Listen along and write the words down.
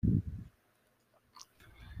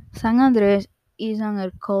San Andres is an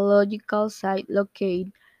archaeological site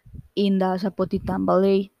located in the Zapotitan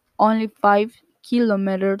Valley, only 5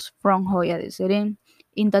 kilometers from Joya de Serén,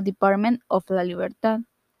 in the department of La Libertad.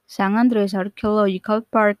 San Andres Archaeological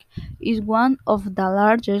Park is one of the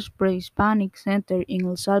largest pre-Hispanic centers in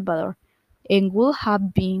El Salvador and would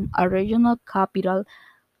have been a regional capital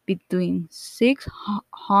between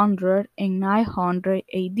 600 and 900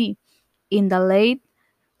 AD. In the late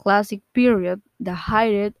Classic period, the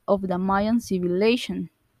height of the Mayan civilization.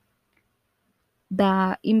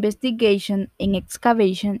 The investigation and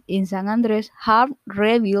excavation in San Andres have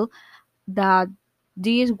revealed that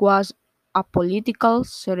this was a political,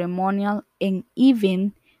 ceremonial, and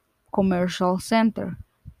even commercial center,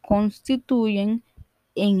 constituting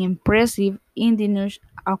an impressive indigenous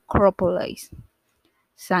acropolis.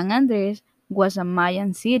 San Andres was a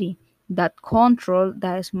Mayan city that controlled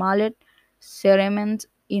the smallest settlements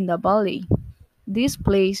in the valley. This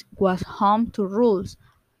place was home to rulers,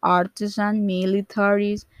 artisans,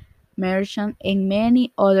 militaries, merchants, and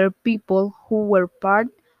many other people who were part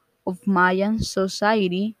of Mayan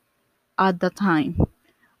society at the time.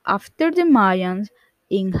 After the Mayans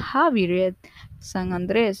inhabited San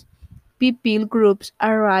Andres, people groups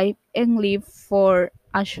arrived and lived for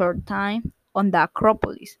a short time on the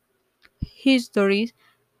Acropolis. Histories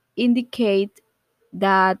indicate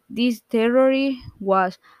that this territory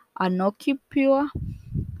was unoccupied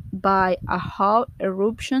by a hot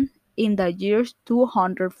eruption in the year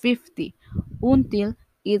 250 until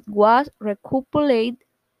it was recuperated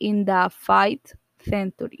in the 5th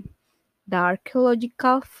century. The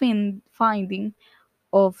archaeological finding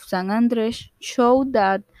of San Andres show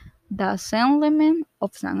that the settlement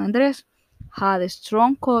of San Andres had a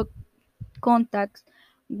strong contacts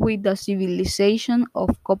with the civilization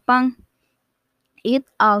of Copan. It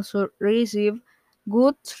also received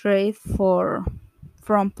good trade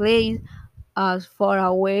from places as far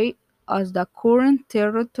away as the current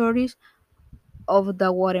territories of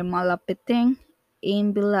the Guatemala Petén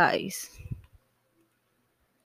in Belize.